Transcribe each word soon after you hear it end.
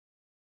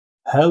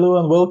Hello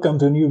and welcome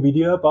to a new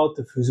video about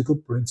the physical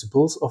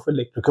principles of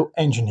electrical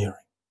engineering.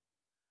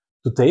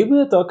 Today we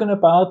are talking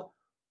about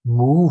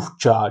move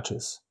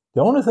charges.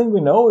 The only thing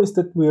we know is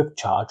that we have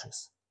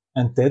charges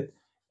and that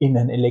in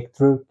an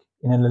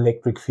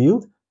electric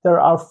field there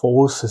are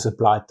forces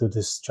applied to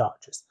these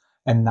charges.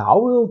 And now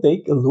we will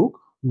take a look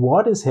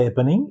what is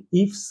happening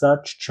if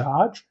such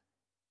charge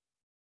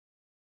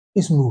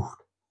is moved,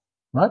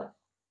 right?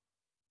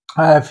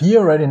 I have here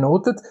already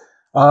noted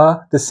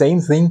the same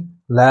thing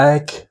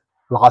like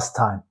last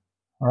time.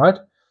 All right,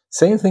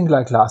 same thing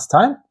like last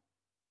time.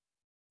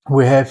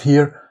 We have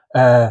here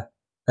a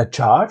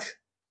charge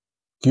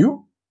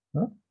Q,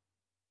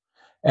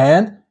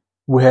 and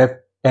we have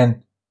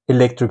an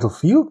electrical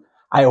field.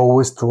 I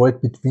always draw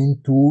it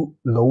between two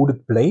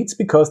loaded plates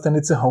because then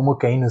it's a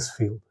homogeneous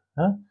field.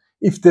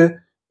 If the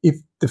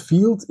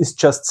field is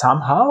just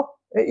somehow,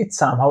 it's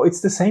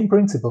the same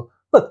principle.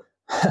 But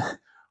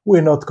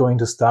we're not going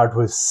to start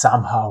with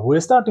somehow. We're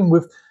starting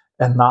with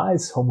a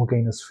nice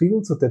homogeneous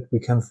field so that we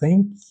can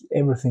think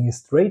everything is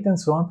straight and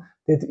so on,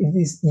 that it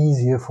is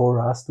easier for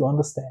us to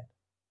understand,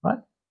 right?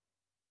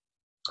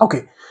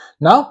 Okay,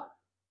 now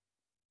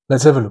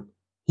let's have a look.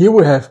 Here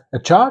we have a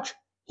charge,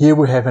 here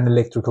we have an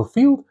electrical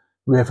field,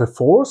 we have a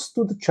force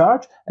to the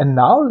charge, and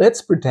now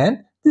let's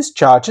pretend this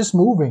charge is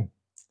moving.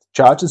 The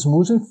charge is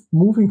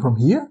moving from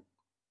here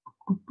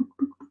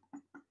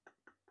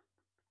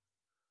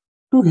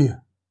to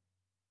here.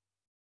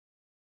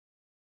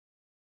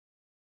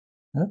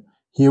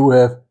 Here we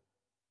have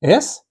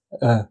S,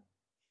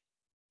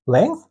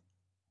 length,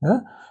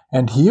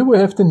 and here we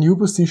have the new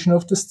position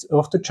of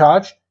the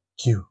charge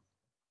Q.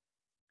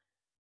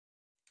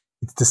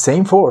 It's the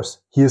same force.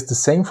 Here's the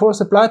same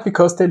force applied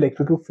because the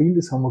electrical field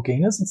is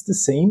homogeneous. It's the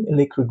same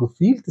electrical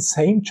field, the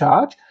same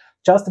charge,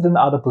 just at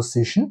another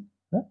position.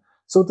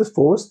 So the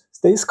force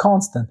stays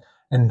constant.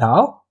 And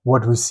now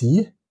what we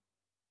see,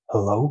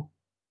 hello,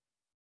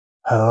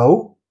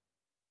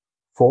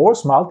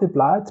 force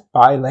multiplied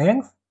by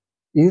length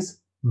is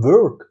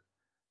work.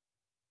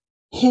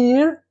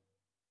 Here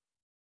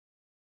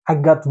I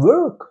got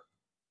work.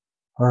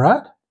 All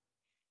right.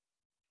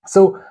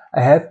 So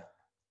I have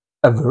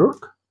a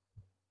work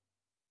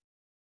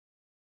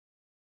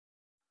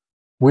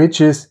which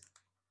is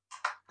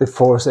the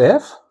force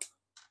F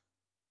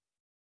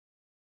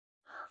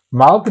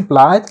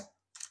multiplied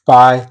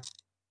by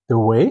the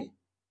weight.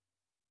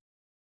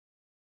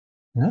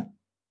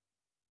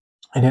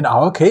 And in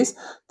our case,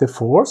 the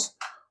force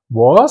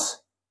was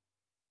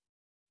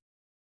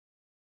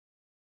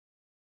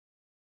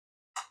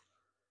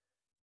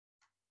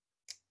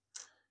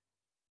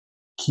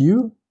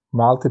Q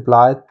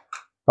multiplied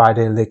by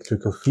the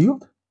electrical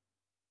field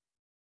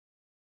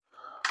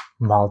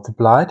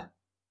multiplied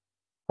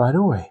by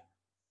the weight.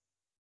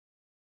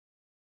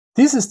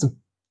 This is the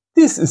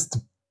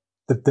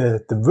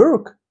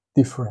work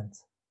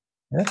difference.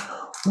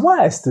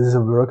 Why is this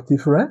a work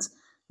difference?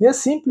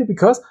 Simply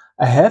because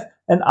I have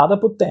another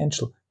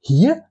potential.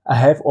 Here I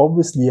have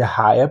obviously a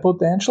higher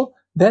potential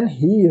than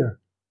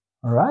here.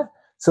 All right.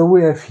 So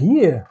we have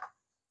here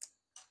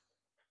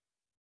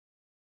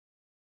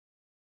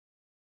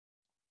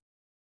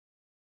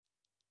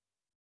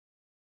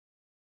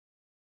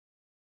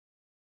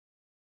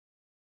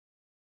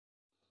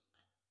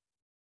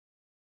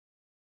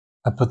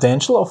a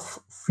potential of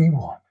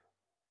Phi1,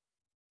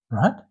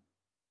 right?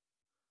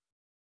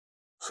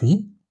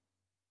 Phi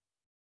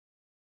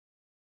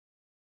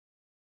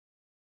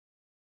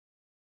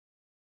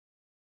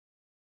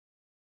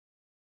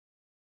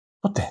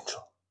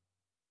potential,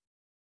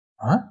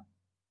 right?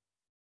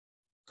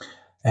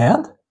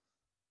 And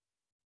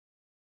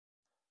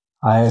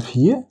I have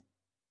here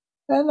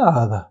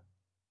another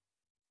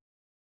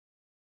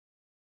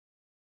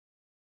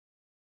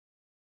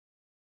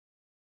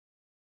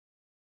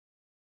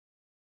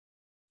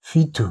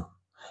Phi2.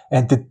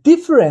 And the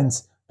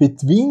difference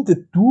between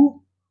the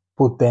two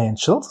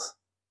potentials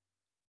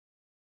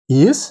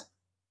is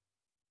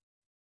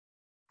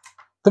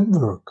the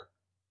work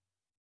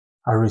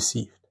I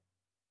received.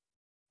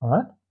 All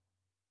right.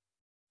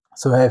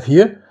 So I have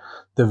here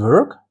the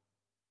work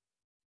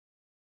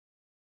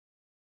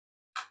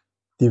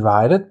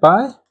divided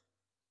by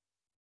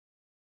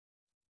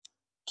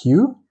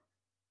Q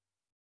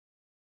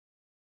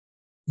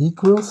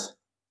equals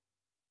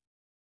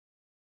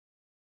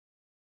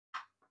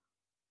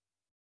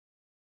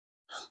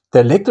the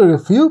electrical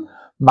field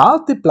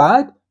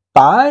multiplied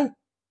by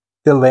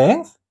the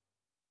length.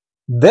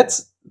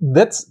 That's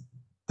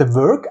the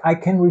work I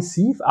can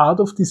receive out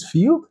of this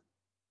field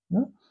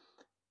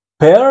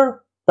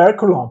per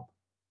coulomb,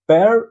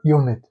 per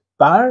unit,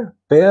 per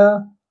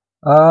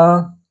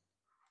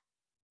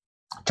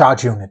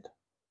charge unit,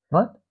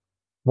 right?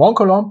 1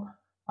 coulomb,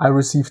 I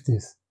receive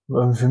this.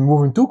 If we're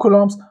moving 2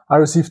 coulombs, I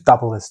receive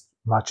double as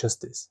much as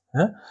this.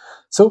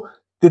 So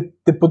the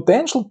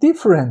potential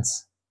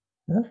difference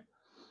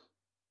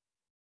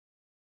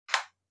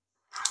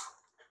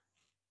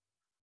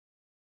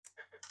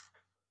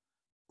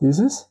this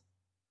is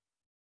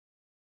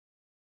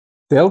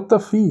delta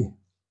phi.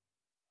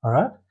 All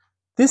right,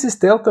 this is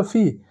delta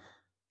phi.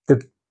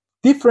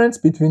 difference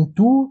between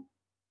two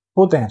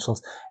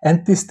potentials.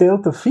 And this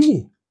delta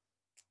phi,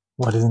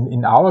 what is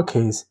in our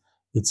case,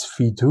 it's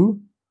phi2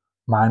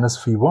 minus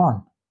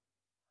phi1,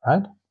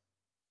 right?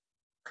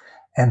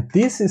 And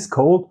this is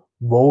called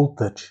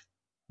voltage.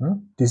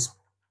 This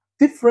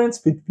difference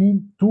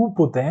between two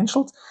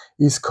potentials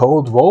is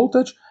called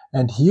voltage,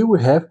 and here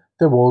we have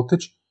the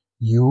voltage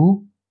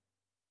U21.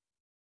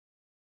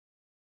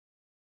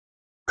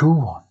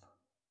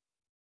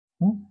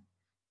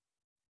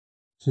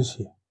 This is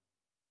here.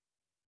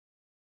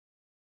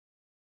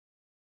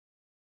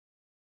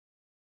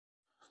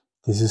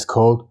 This is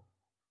called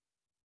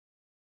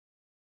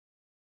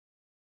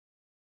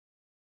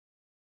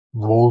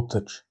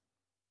voltage.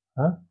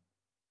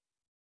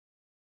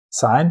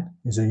 Sign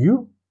is a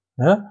U,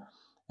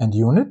 and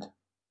unit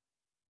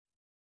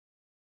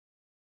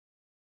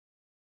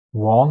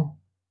 1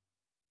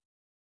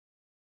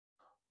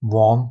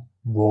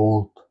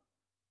 volt.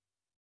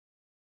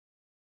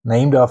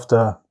 Named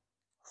after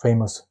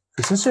famous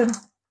physician,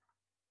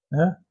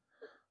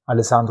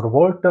 Alessandro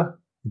Volta,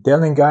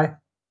 Italian guy.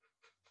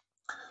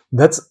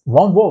 That's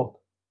 1 volt.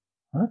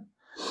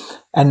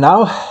 And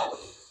now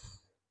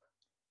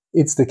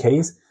it's the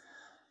case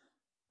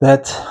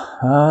that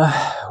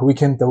we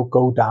can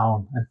go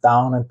down and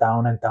down and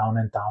down and down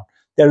and down.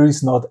 There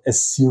is not a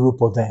zero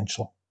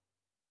potential.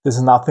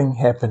 There's nothing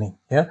happening.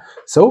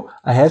 So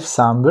I have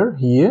somewhere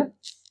here,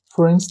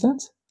 for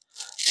instance,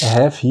 I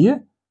have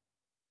here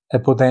a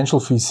potential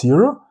phi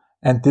 0,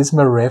 and this is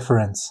my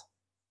reference.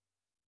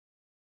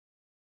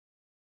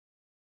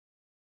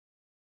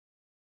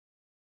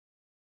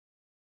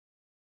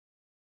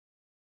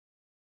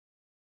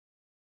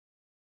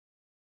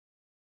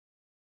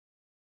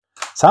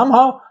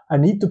 Somehow I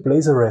need to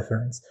place a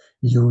reference.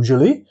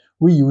 Usually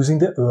we're using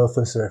the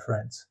Earth's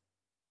reference.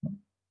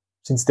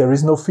 Since there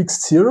is no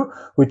fixed zero,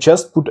 we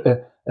just put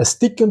a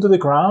stick into the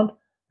ground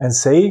and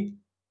say,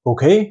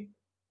 okay,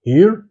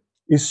 here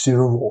is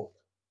 0 volt.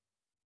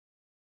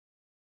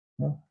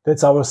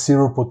 That's our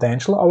zero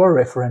potential, our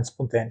reference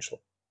potential.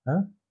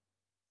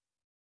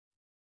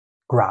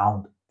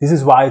 Ground. This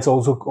is why it's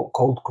also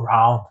called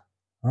ground.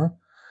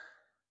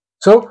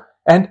 So,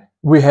 and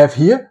we have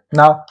here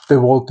now the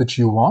voltage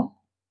U1.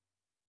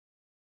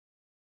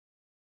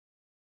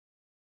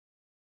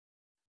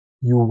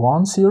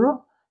 U1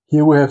 0.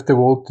 Here we have the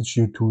voltage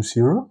U2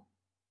 0.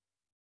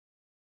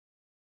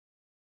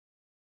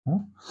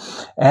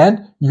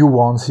 And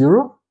U1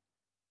 0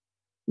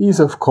 is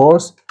of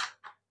course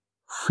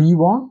phi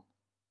 1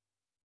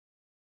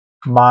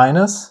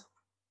 minus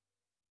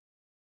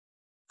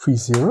phi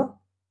 0.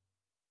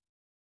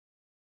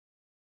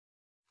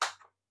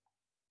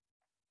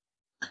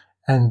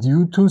 And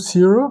U2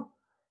 0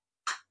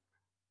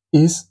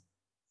 is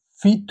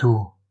phi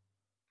 2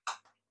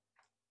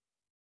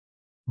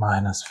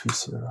 minus phi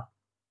 0.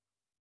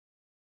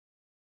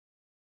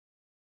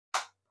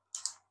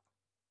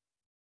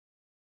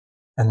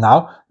 And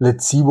now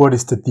let's see what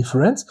is the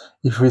difference.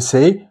 If we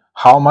say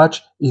how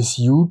much is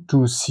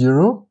U2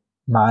 0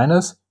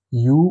 minus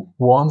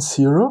U1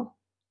 0,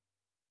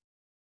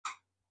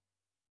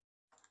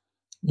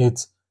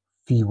 it's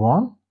phi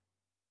 1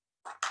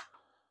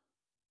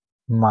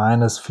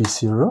 minus phi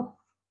 0,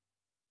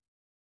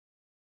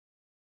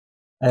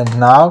 and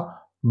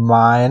now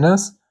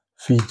minus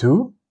phi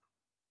 2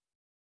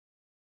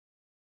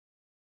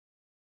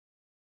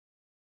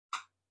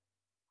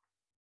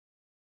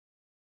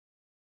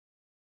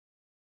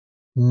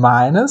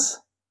 minus,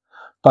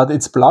 but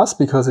it's plus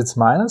because it's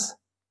minus.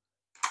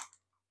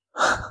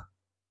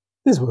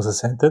 This was a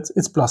sentence.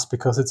 It's plus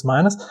because it's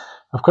minus.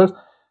 Of course,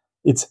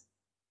 it's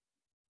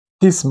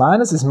this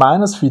minus is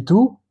minus phi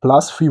 2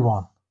 plus phi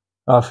 1,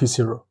 phi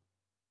 0.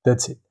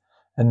 That's it.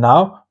 And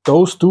now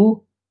those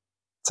two,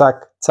 zack,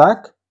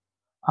 zack,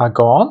 are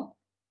gone.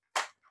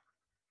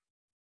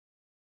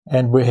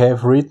 And we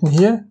have written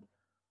here,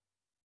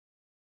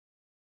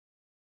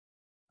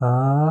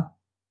 oh,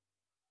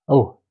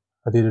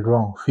 I did it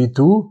wrong. Phi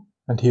 2,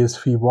 and here's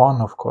phi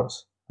 1, of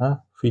course.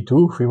 Phi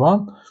 2, phi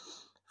 1,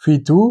 phi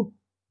 2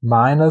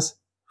 minus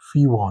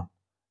phi 1.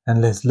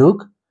 And let's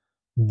look.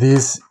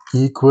 This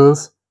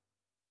equals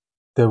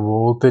the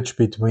voltage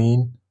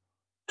between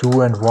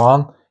 2 and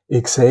 1,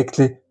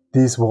 exactly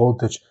this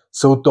voltage.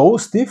 So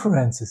those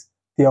differences,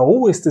 they are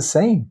always the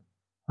same,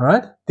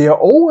 right? They are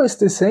always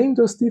the same,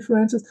 those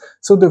differences.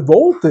 So the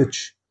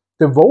voltage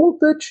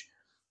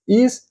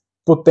is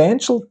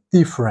potential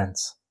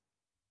difference.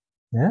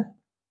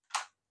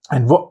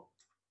 And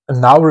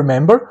now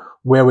remember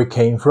where we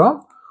came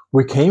from.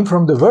 We came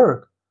from the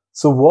work.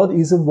 So what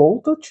is a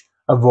voltage?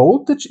 A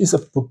voltage is a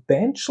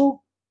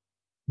potential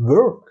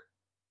work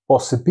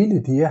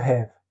possibility I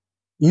have.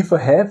 If I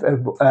have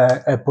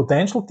a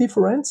potential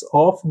difference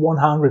of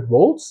 100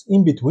 volts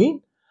in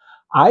between,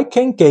 I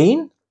can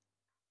gain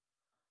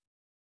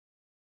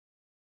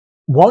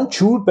 1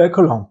 joule per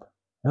coulomb.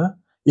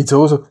 It's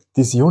also,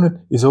 this unit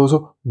is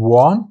also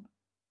 1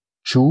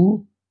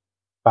 joule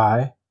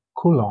by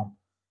coulomb.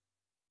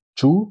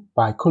 Joule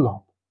by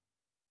coulomb.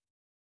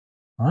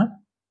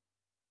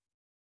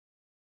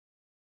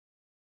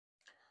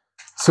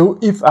 So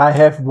if I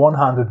have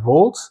 100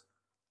 volts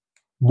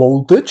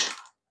voltage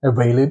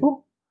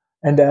available,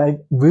 and I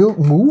will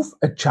move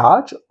a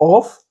charge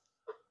of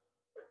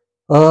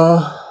 1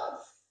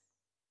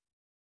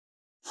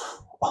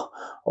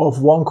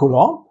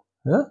 coulomb,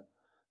 yeah,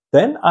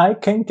 then I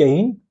can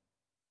gain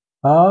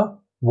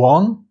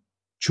 1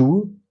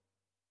 joule,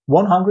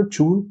 100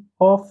 joule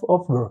of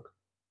work.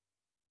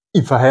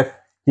 If I have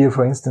here,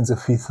 for instance, a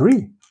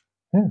Phi3,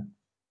 yeah,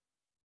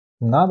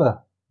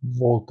 another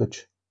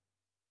voltage,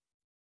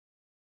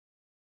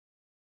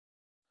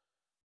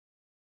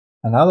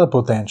 another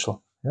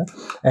potential, yeah,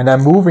 and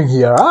I'm moving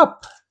here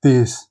up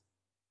this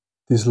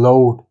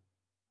load,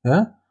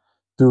 yeah,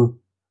 to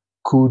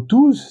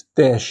Q2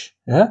 dash,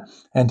 yeah,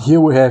 and here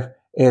we have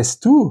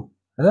S2,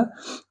 yeah,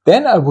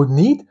 then I would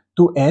need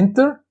to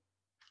enter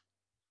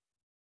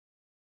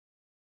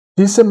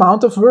this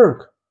amount of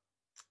work.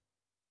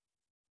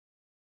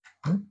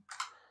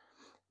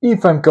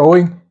 If I'm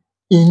going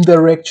in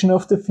direction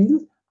of the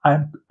field,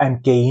 I'm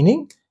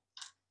gaining.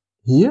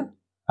 Here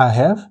I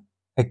have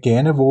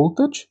again a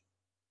voltage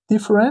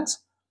difference,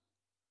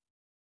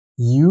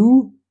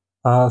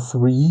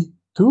 U3,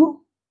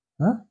 2.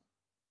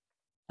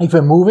 If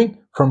I'm moving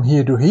from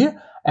here to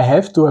here, I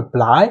have to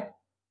apply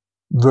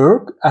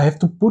work, I have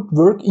to put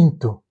work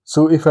into.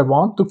 So if I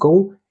want to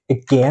go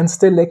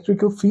against the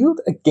electrical field,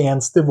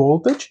 against the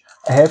voltage,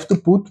 I have to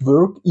put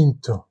work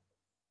into.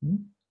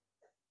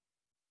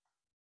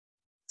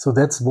 So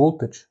that's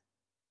voltage.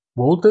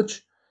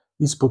 Voltage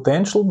is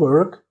potential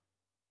work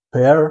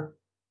per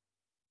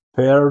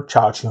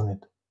charge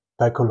unit,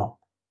 per coulomb.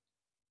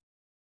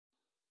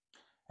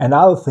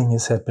 Another thing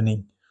is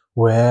happening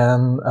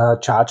when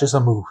charges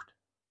are moved.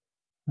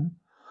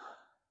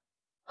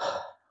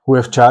 We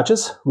have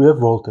charges, we have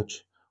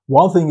voltage.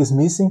 One thing is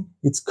missing,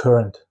 it's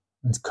current.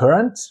 And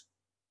current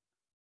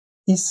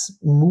is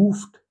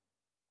moved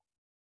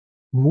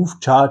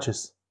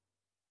charges.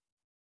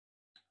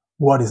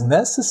 What is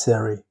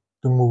necessary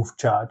to move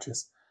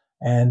charges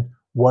and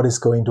what is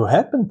going to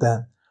happen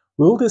then,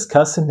 we'll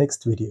discuss in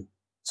next video.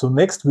 So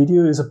next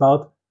video is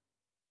about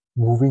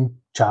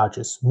moving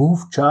charges,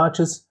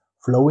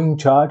 flowing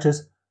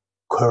charges,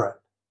 current.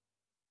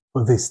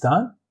 For this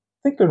time,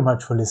 thank you very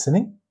much for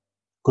listening.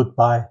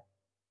 Goodbye.